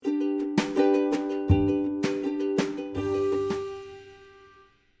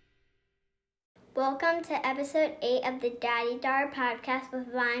Welcome to episode 8 of the Daddy Daughter podcast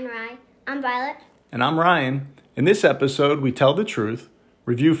with Vi and Rye. I'm Violet. And I'm Ryan. In this episode, we tell the truth,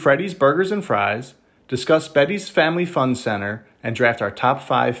 review Freddy's Burgers and Fries, discuss Bette's Family Fun Center, and draft our top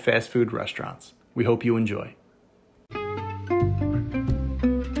 5 fast food restaurants. We hope you enjoy.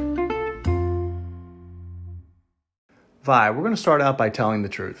 Vi, we're going to start out by telling the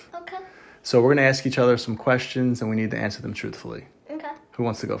truth. Okay. So we're going to ask each other some questions, and we need to answer them truthfully. Okay. Who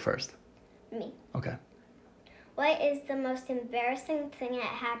wants to go first? Me. Okay. What is the most embarrassing thing that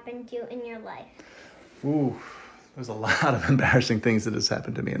happened to you in your life? Ooh, there's a lot of embarrassing things that has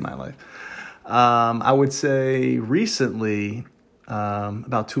happened to me in my life. I would say recently,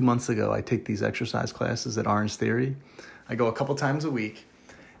 about 2 months ago, I take these exercise classes at Orange Theory. I go a couple times a week,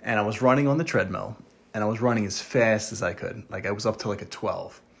 and I was running on the treadmill, and I was running as fast as I could. Like I was up to like a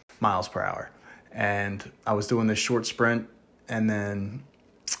 12 miles per hour. And I was doing this short sprint, and then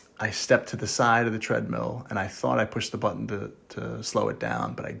I stepped to the side of the treadmill, and I thought I pushed the button to slow it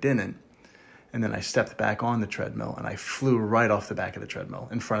down, but I didn't. And then I stepped back on the treadmill, and I flew right off the back of the treadmill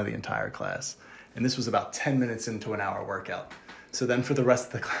in front of the entire class. And this was about 10 minutes into an hour workout. So then for the rest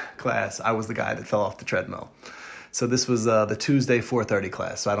of the class, I was the guy that fell off the treadmill. So this was the Tuesday 4:30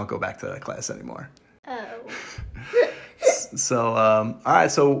 class, so I don't go back to that class anymore. Oh. So, all right,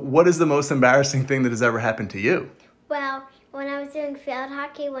 so what is the most embarrassing thing that has ever happened to you? Well, when I was doing field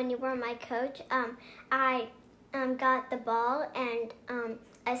hockey, when you were my coach, I got the ball and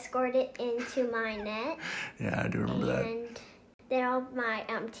I scored it into my net. Yeah, I do remember that. And then all my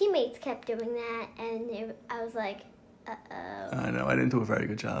teammates kept doing that, and I was like, uh-oh. I know, I didn't do a very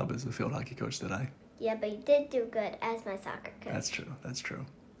good job as a field hockey coach, did I? Yeah, but you did do good as my soccer coach. That's true.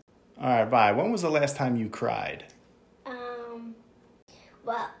 All right, Vi, when was the last time you cried?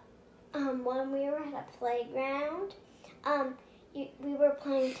 When we were at a playground, we were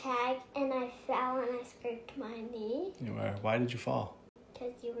playing tag, and I fell and I scraped my knee. You were. Why did you fall?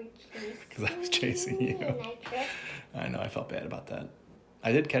 Because you were chasing me. Because I was chasing you. And I tripped. I know, I felt bad about that.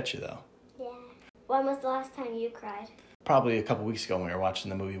 I did catch you, though. Yeah. When was the last time you cried? Probably a couple weeks ago when we were watching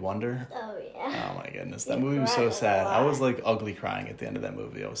the movie Wonder. Oh, yeah. Oh, my goodness. That movie was so sad. I was, like, ugly crying at the end of that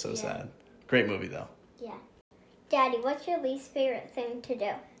movie. I was so sad. Great movie, though. Yeah. Daddy, what's your least favorite thing to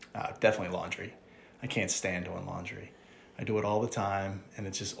do? Definitely laundry. I can't stand doing laundry. I do it all the time, and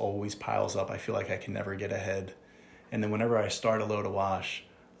it just always piles up. I feel like I can never get ahead. And then whenever I start a load of wash,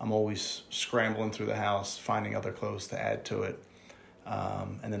 I'm always scrambling through the house, finding other clothes to add to it.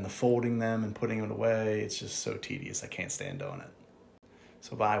 And then the folding them and putting it away, it's just so tedious. I can't stand doing it.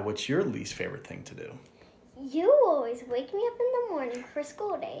 So, Vi, what's your least favorite thing to do? You always wake me up in the morning for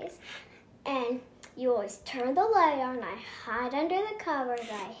school days, and you always turn the light on. I hide under the covers.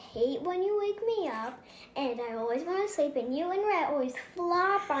 I hate when you wake me up, and I always want to sleep, and you and Rhett always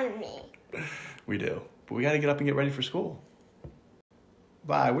flop on me. We do. But we got to get up and get ready for school.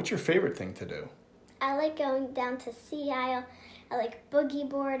 Vi, what's your favorite thing to do? I like going down to Sea Isle. I like boogie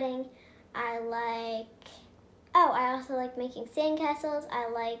boarding. I also like making sandcastles.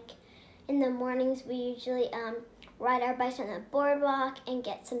 In the mornings, we usually ride our bikes on the boardwalk and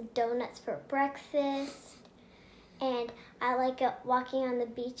get some donuts for breakfast. And I like walking on the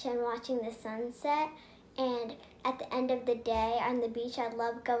beach and watching the sunset. And at the end of the day on the beach, I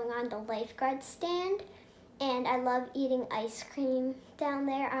love going on the lifeguard stand. And I love eating ice cream down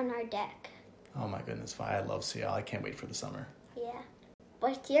there on our deck. Oh my goodness, Vi, I love Sea Isle. I can't wait for the summer. Yeah.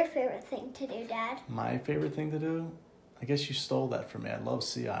 What's your favorite thing to do, Dad? My favorite thing to do? I guess you stole that from me. I love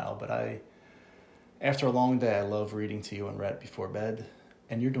Sea Isle, but after a long day, I love reading to you and Rhett before bed.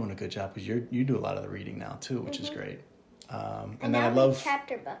 And you're doing a good job because you do a lot of the reading now too, which is great. And then I love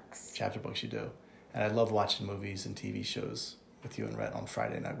chapter books. Chapter books, you do. And I love watching movies and TV shows with you and Rhett on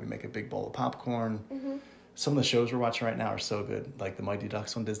Friday night. We make a big bowl of popcorn. Mm-hmm. Some of the shows we're watching right now are so good, like the Mighty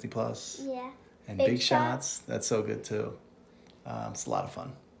Ducks on Disney Plus. Yeah. And Big Shots. That's so good too. It's a lot of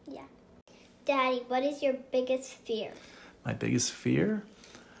fun. Yeah. Daddy, what is your biggest fear? My biggest fear?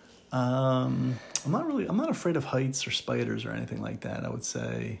 I'm not afraid of heights or spiders or anything like that. I would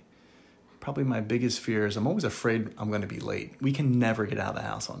say probably my biggest fear is I'm always afraid I'm going to be late. We can never get out of the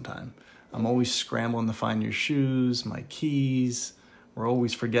house on time. I'm always scrambling to find your shoes, my keys. We're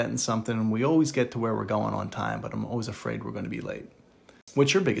always forgetting something, and we always get to where we're going on time, but I'm always afraid we're going to be late.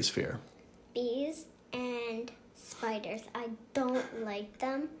 What's your biggest fear? Bees and spiders. I don't like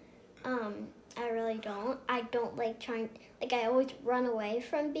them. I really don't. I don't like I always run away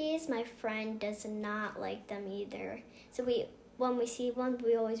from bees. My friend does not like them either. So when we see one,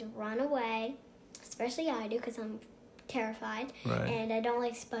 we always run away, especially I do because I'm terrified. Right. And I don't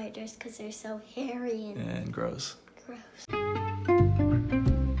like spiders because they're so hairy and gross. Gross.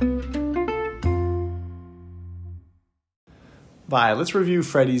 Vi, let's review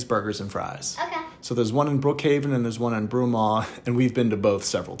Freddy's Burgers and Fries. Okay. So there's one in Brookhaven and there's one in Broomall, and we've been to both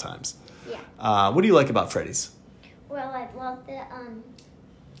several times. Yeah. What do you like about Freddy's? Well, I love the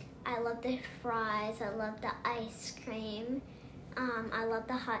fries. I love the ice cream. I love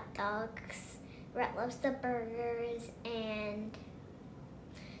the hot dogs. Rhett loves the burgers, and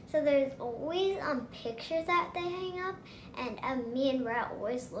so there's always pictures that they hang up, and me and Rhett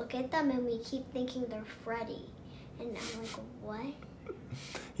always look at them, and we keep thinking they're Freddy, and I'm like, what?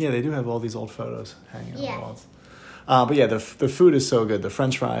 Yeah, they do have all these old photos hanging on the walls. But yeah, the food is so good. The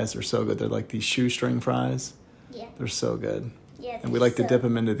French fries are so good. They're like these shoestring fries. Yeah. They're so good. Yeah. And we like to dip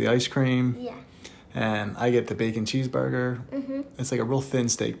them into the ice cream. Yeah. And I get the bacon cheeseburger. Mhm. It's like a real thin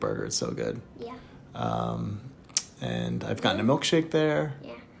steak burger. It's so good. Yeah. And I've gotten a milkshake there.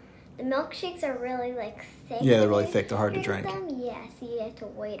 Yeah. The milkshakes are really thick. Yeah, they're really thick. They're hard to drink. Yes, you have to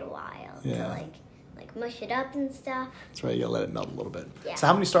wait a while Yeah. to mush it up and stuff. That's right. You gotta let it melt a little bit. Yeah. So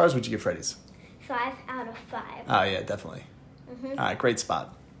how many stars would you give Freddy's? 5 out of 5. Oh yeah, definitely. Mhm. All right, great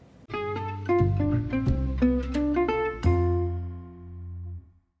spot.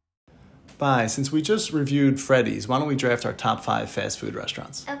 Bye. Since we just reviewed Freddy's, why don't we draft our top 5 fast food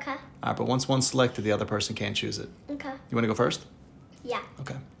restaurants? Okay. All right, but once one's selected, the other person can't choose it. Okay. You want to go first? Yeah.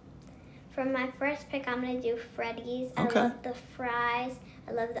 Okay. For my first pick, I'm gonna do Freddy's. Okay. I love the fries.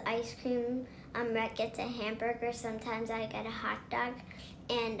 I love the ice cream. Rhett gets a hamburger. Sometimes I get a hot dog.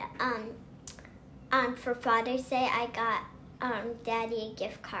 And for Father's Day, I got Daddy a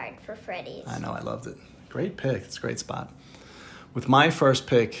gift card for Freddy's. I know, I loved it. Great pick. It's a great spot. With my first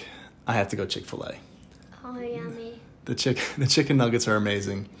pick, I have to go Chick-fil-A. Oh, yummy. The chicken nuggets are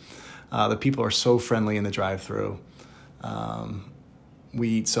amazing. The people are so friendly in the drive-thru. We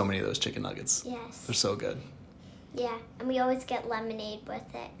eat so many of those chicken nuggets. Yes. They're so good. Yeah, and we always get lemonade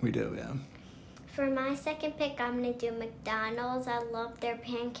with it. We do, yeah. For my second pick, I'm going to do McDonald's. I love their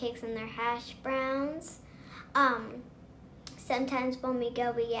pancakes and their hash browns. Sometimes when we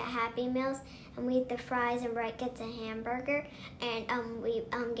go, we get Happy Meals, and we eat the fries, and Brett gets a hamburger, and we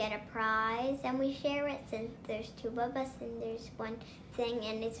get a prize, and we share it since there's 2 of us, and there's one thing,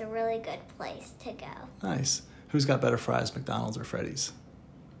 and it's a really good place to go. Nice. Who's got better fries, McDonald's or Freddy's?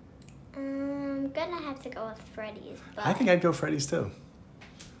 I'm going to have to go with Freddy's. But I think I'd go Freddy's too.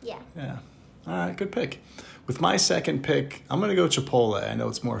 Yeah. Yeah. All right, good pick. With my second pick, I'm going to go Chipotle. I know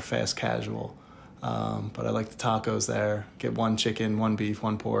it's more fast casual, but I like the tacos there. Get 1 chicken, 1 beef,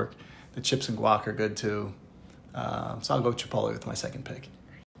 1 pork. The chips and guac are good too. So I'll go Chipotle with my second pick.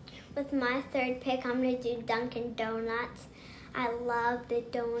 With my third pick, I'm going to do Dunkin' Donuts. I love the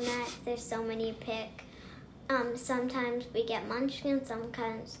donuts. There's so many pick. Sometimes we get munchkins,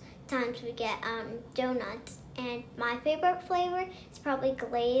 sometimes we get donuts. And my favorite flavor is probably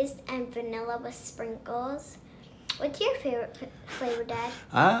glazed and vanilla with sprinkles. What's your favorite flavor, Dad?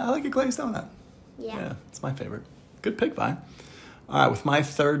 I like a glazed donut. Yeah, it's my favorite. Good pick, Vi. All right, with my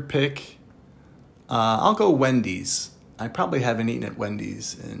third pick, I'll go Wendy's. I probably haven't eaten at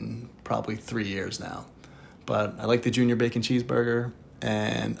Wendy's in probably 3 years now. But I like the Junior Bacon Cheeseburger,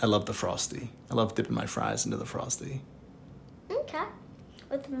 and I love the Frosty. I love dipping my fries into the Frosty. Okay.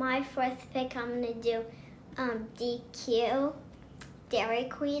 With my fourth pick, I'm going to do DQ, Dairy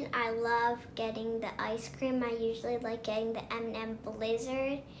Queen. I love getting the ice cream. I usually like getting the M&M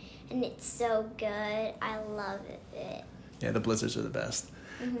Blizzard, and it's so good. I love it. Yeah, the Blizzards are the best.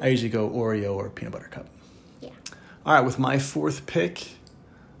 Mm-hmm. I usually go Oreo or Peanut Butter Cup. Yeah. All right, with my fourth pick,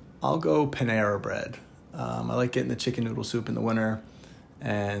 I'll go Panera Bread. I like getting the chicken noodle soup in the winter,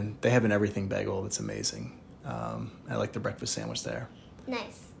 and they have an everything bagel that's amazing. I like the breakfast sandwich there.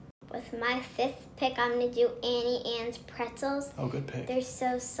 Nice. With my fifth pick, I'm going to do Annie Ann's pretzels. Oh, good pick. They're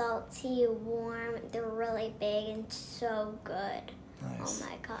so salty, warm. They're really big and so good. Nice. Oh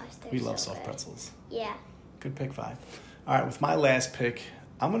my gosh, they're We so love soft good. pretzels. Yeah. Good pick, 5. All right, with my last pick,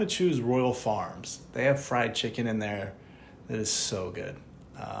 I'm going to choose Royal Farms. They have fried chicken in there that is so good.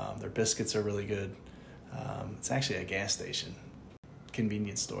 Their biscuits are really good. It's actually a gas station,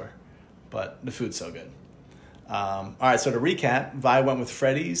 convenience store, but the food's so good. All right, so to recap, Vi went with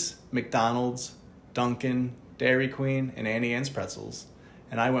Freddy's, McDonald's, Dunkin', Dairy Queen, and Annie Ann's Pretzels.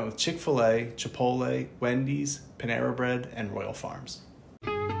 And I went with Chick-fil-A, Chipotle, Wendy's, Panera Bread, and Royal Farms.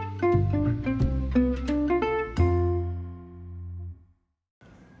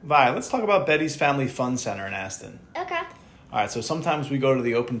 Vi, let's talk about Bette's Family Fun Center in Aston. Okay. All right, so sometimes we go to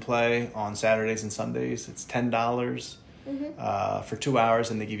the open play on Saturdays and Sundays. It's $10 for 2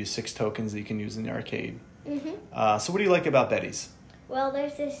 hours, and they give you 6 tokens that you can use in the arcade. So what do you like about Bette's? Well,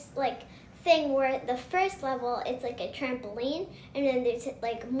 there's this thing where the first level it's like a trampoline, and then there's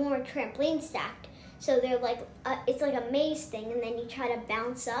more trampoline stacked. So they're like, it's like a maze thing, and then you try to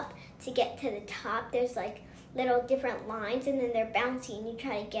bounce up to get to the top. There's like little different lines, and then they're bouncy, and you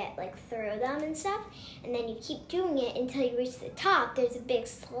try to get like through them and stuff. And then you keep doing it until you reach the top. There's a big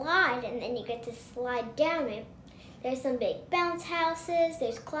slide, and then you get to slide down it. There's some big bounce houses,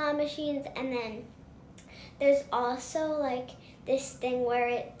 there's claw machines, and then there's also like this thing where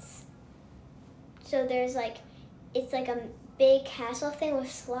it's like a big castle thing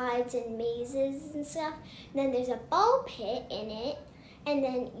with slides and mazes and stuff. And then there's a ball pit in it, and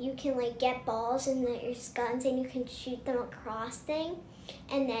then you can like get balls and there's guns and you can shoot them across thing.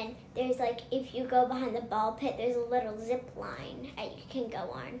 And then there's like, if you go behind the ball pit, there's a little zip line that you can go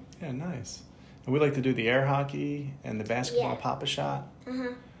on. Yeah, nice. And we like to do the air hockey and the basketball pop-a-shot.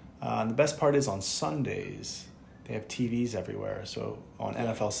 And the best part is on Sundays, they have TVs everywhere. So on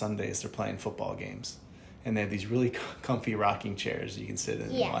NFL Sundays, they're playing football games. And they have these really comfy rocking chairs you can sit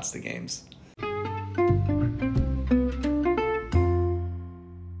in and watch the games.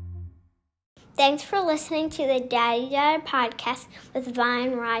 Thanks for listening to the Daddy Dada podcast with Vi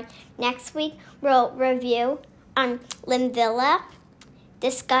and Rye. Next week, we'll review on Linvilla,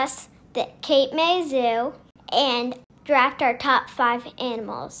 discuss the Cape May Zoo, and draft our top 5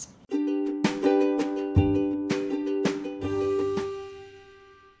 animals.